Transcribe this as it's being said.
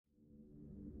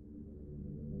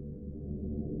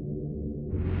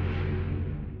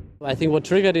I think what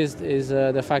triggered is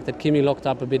the fact that Kimi locked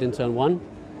up a bit in turn one.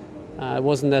 It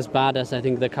wasn't as bad as I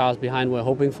think the cars behind were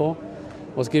hoping for.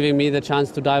 Was giving me the chance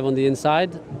to dive on the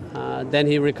inside. Then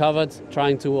he recovered,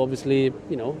 trying to obviously,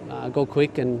 go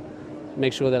quick and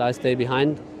make sure that I stay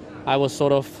behind. I was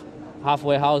sort of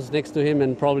halfway house next to him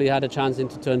and probably had a chance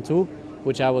into turn two,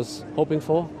 which I was hoping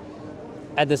for.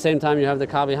 At the same time, you have the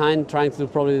car behind trying to do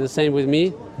probably the same with me.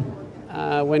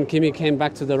 When Kimi came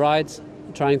back to the right,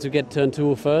 trying to get turn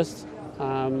two first.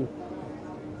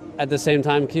 At the same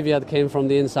time, Kvyat came from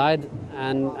the inside,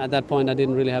 and at that point I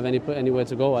didn't really have anywhere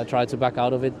to go. I tried to back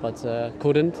out of it, but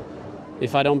couldn't.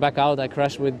 If I don't back out, I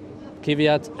crash with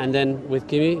Kvyat and then with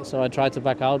Kimi, so I tried to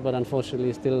back out, but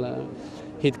unfortunately still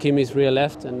hit Kimi's rear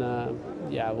left, and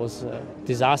it was a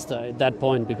disaster at that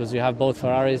point because you have both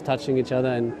Ferraris touching each other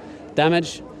and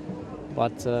damage.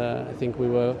 But I think we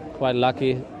were quite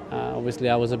lucky. Obviously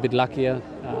I was a bit luckier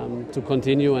to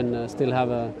continue and still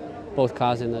have both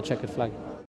cars in the checkered flag.